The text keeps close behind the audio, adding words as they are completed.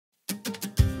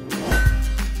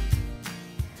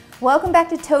Welcome back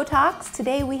to Toe Talks.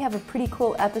 Today we have a pretty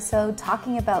cool episode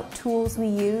talking about tools we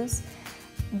use.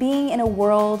 Being in a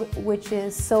world which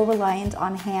is so reliant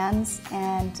on hands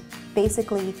and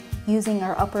basically using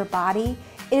our upper body,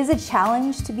 it is a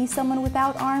challenge to be someone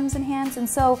without arms and hands. And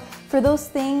so for those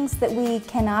things that we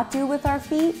cannot do with our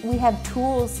feet, we have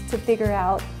tools to figure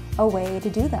out a way to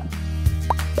do them.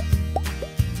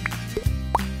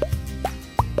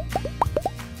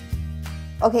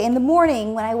 Okay, in the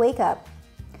morning when I wake up,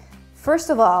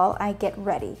 first of all, I get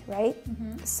ready, right?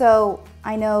 So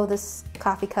I know this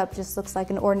coffee cup just looks like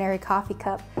an ordinary coffee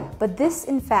cup, but this,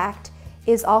 in fact,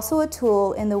 is also a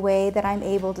tool in the way that I'm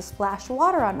able to splash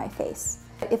water on my face.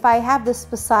 If I have this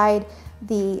beside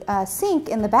the sink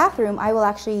in the bathroom, I will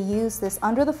actually use this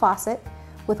under the faucet.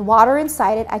 With water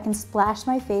inside it, I can splash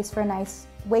my face for a nice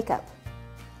wake up,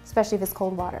 especially if it's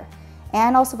cold water.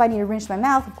 And also if I need to rinse my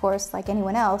mouth, of course, like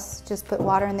anyone else, just put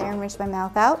water in there and rinse my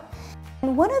mouth out.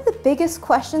 And one of the biggest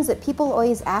questions that people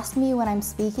always ask me when I'm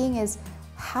speaking is,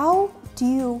 how do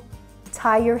you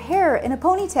tie your hair in a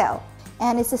ponytail?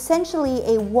 And it's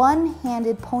essentially a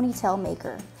one-handed ponytail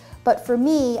maker. But for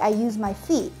me, I use my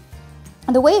feet.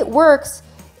 And the way it works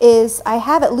is I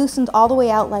have it loosened all the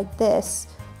way out like this,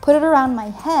 put it around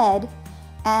my head,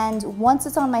 and once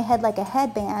it's on my head like a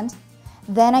headband,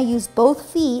 then I use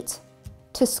both feet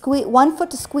to squeeze, one foot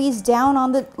to squeeze down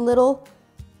on the little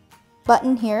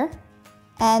button here,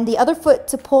 and the other foot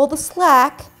to pull the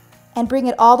slack and bring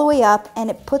it all the way up, and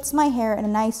it puts my hair in a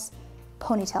nice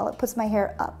ponytail. It puts my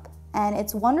hair up, and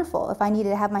it's wonderful if I need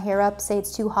to have my hair up, say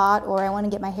it's too hot, or I want to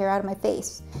get my hair out of my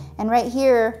face. And right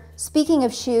here, speaking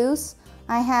of shoes,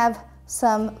 I have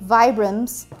some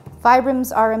Vibrams.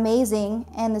 Vibrams are amazing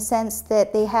in the sense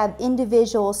that they have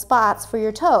individual spots for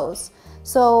your toes.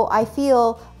 So I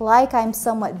feel like I'm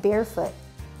somewhat barefoot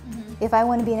if I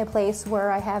want to be in a place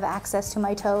where I have access to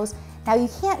my toes. Now, you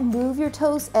can't move your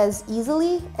toes as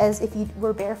easily as if you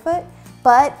were barefoot,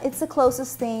 but it's the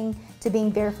closest thing to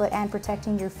being barefoot and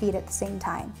protecting your feet at the same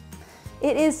time.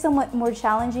 It is somewhat more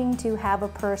challenging to have a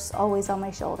purse always on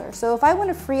my shoulder. So if I want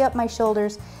to free up my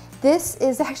shoulders, this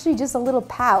is actually just a little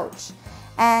pouch.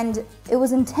 And it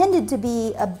was intended to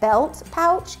be a belt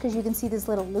pouch because you can see these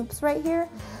little loops right here.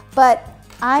 But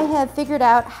I have figured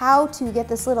out how to get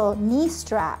this little knee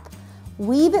strap,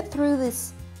 weave it through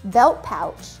this belt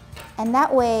pouch, and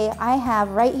that way I have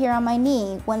right here on my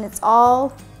knee, when it's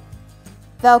all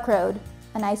Velcroed,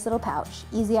 a nice little pouch.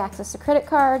 Easy access to credit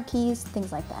card, keys,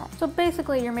 things like that. So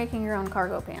basically you're making your own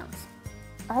cargo pants.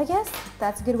 I guess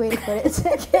that's a good way to put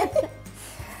it.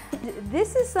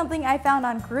 This is something I found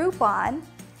on Groupon.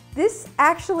 This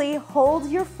actually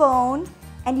holds your phone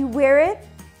and you wear it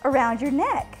around your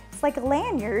neck. It's like a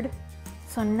lanyard.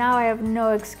 So now I have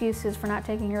no excuses for not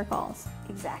taking your calls.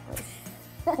 Exactly.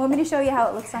 Want me to show you how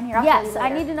it looks on here? Yes, I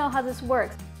need to know how this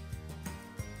works.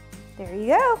 There you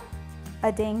go,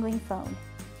 a dangling phone.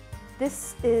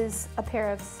 This is a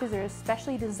pair of scissors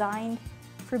specially designed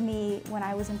for me when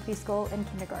I was in preschool and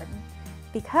kindergarten.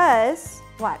 Because,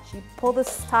 watch, you pull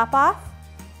this top off,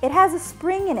 it has a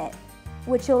spring in it,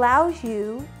 which allows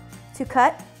you to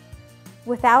cut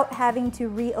without having to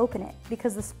reopen it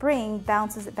because the spring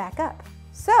bounces it back up.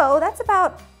 So that's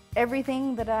about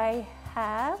everything that I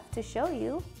have to show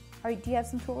you. Do you have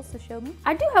some tools to show me?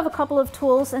 I do have a couple of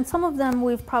tools, and some of them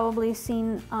we've probably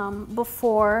seen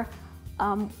before.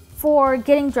 For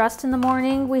getting dressed in the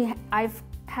morning, I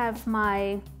have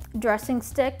my dressing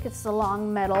stick. It's a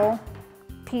long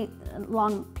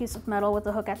piece of metal with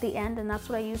a hook at the end, and that's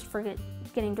what I use for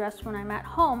getting dressed when I'm at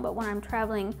home. But when I'm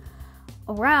traveling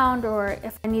around, or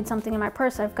if I need something in my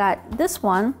purse, I've got this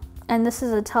one. And this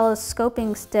is a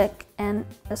telescoping stick, and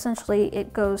essentially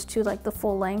it goes to like the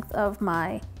full length of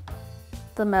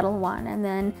the metal one. And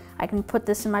then I can put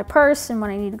this in my purse, and when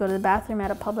I need to go to the bathroom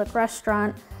at a public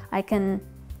restaurant, I can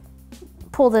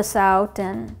pull this out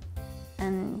and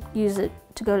use it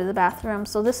to go to the bathroom.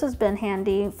 So this has been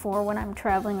handy for when I'm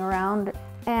traveling around.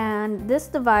 And this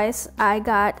device I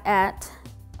got at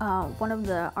one of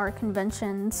our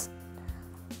conventions.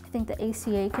 I think the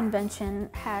ACA convention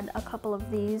had a couple of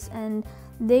these, and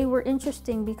they were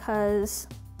interesting because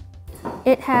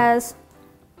it has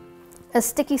a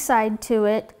sticky side to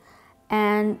it,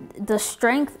 and the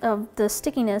strength of the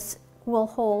stickiness will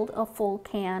hold a full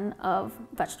can of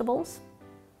vegetables.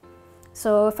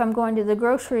 So if I'm going to the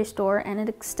grocery store and it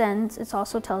extends, it's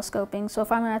also telescoping. So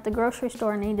if I'm at the grocery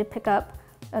store and I need to pick up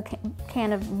a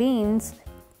can of beans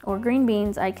or green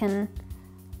beans, I can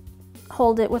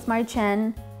hold it with my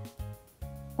chin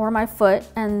or my foot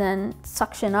and then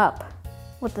suction up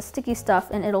with the sticky stuff,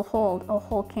 and it'll hold a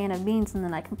whole can of beans, and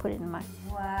then I can put it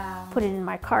in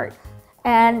my cart.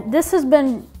 And this has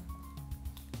been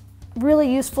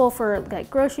really useful for like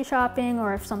grocery shopping,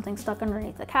 or if something's stuck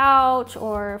underneath the couch,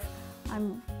 or if I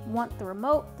want the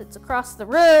remote that's across the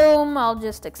room, I'll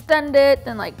just extend it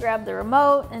and like grab the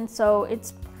remote. And so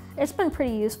it's been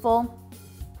pretty useful.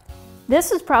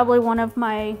 This is probably one of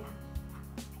my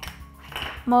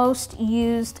most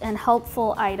used and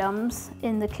helpful items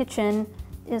in the kitchen,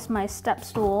 is my step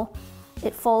stool.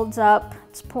 It folds up,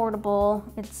 it's portable,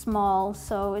 it's small,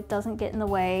 so it doesn't get in the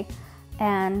way.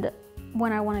 And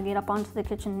when I want to get up onto the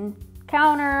kitchen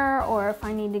counter, or if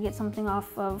I need to get something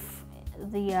off of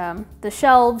the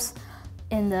shelves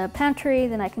in the pantry,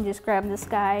 then I can just grab this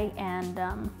guy and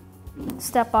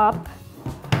step up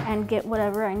and get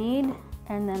whatever I need,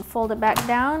 and then fold it back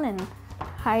down and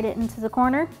hide it into the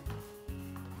corner.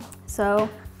 So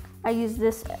I use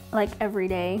this like every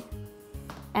day.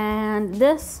 And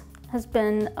this has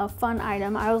been a fun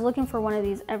item. I was looking for one of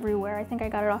these everywhere. I think I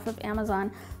got it off of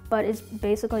Amazon, but it's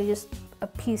basically just a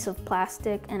piece of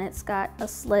plastic, and it's got a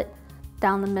slit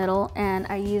down the middle, and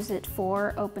I use it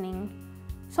for opening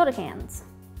soda cans.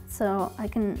 So I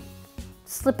can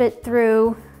slip it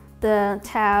through the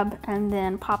tab and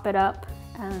then pop it up,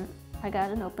 and I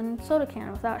got an open soda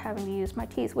can without having to use my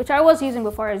teeth, which I was using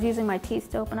before. I was using my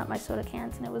teeth to open up my soda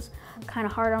cans, and it was kind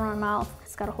of hard on my mouth.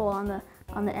 It's got a hole on the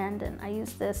end, and I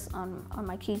use this on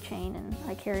my keychain, and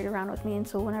I carry it around with me. And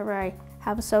so whenever I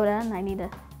have a soda and I need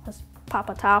to just pop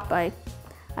a top,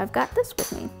 I've got this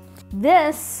with me.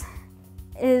 This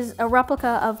is a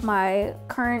replica of my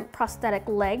current prosthetic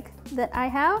leg that I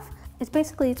have.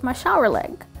 It's my shower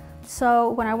leg.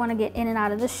 So when I want to get in and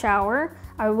out of the shower,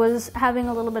 I was having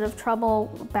a little bit of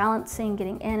trouble balancing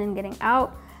getting in and getting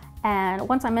out. And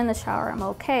once I'm in the shower, I'm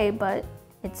okay, but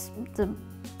it's the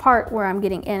part where I'm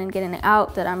getting in and getting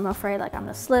out that I'm afraid like I'm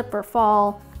gonna slip or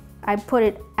fall. I put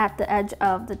it at the edge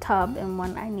of the tub, and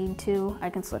when I need to,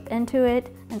 I can slip into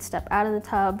it and step out of the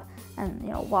tub and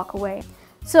walk away.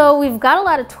 So we've got a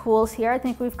lot of tools here. I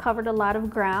think we've covered a lot of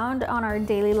ground on our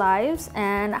daily lives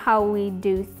and how we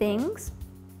do things.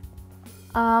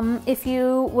 If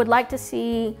you would like to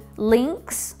see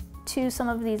links to some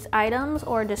of these items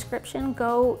or description,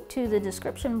 go to the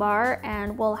description bar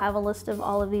and we'll have a list of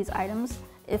all of these items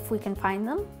if we can find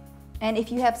them. And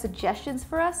if you have suggestions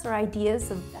for us or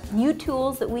ideas of new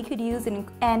tools that we could use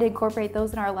and incorporate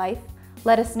those in our life,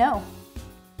 let us know.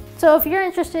 So if you're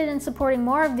interested in supporting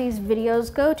more of these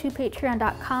videos, go to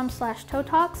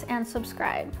patreon.com/toetalks and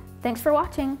subscribe. Thanks for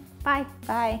watching. Bye.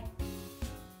 Bye.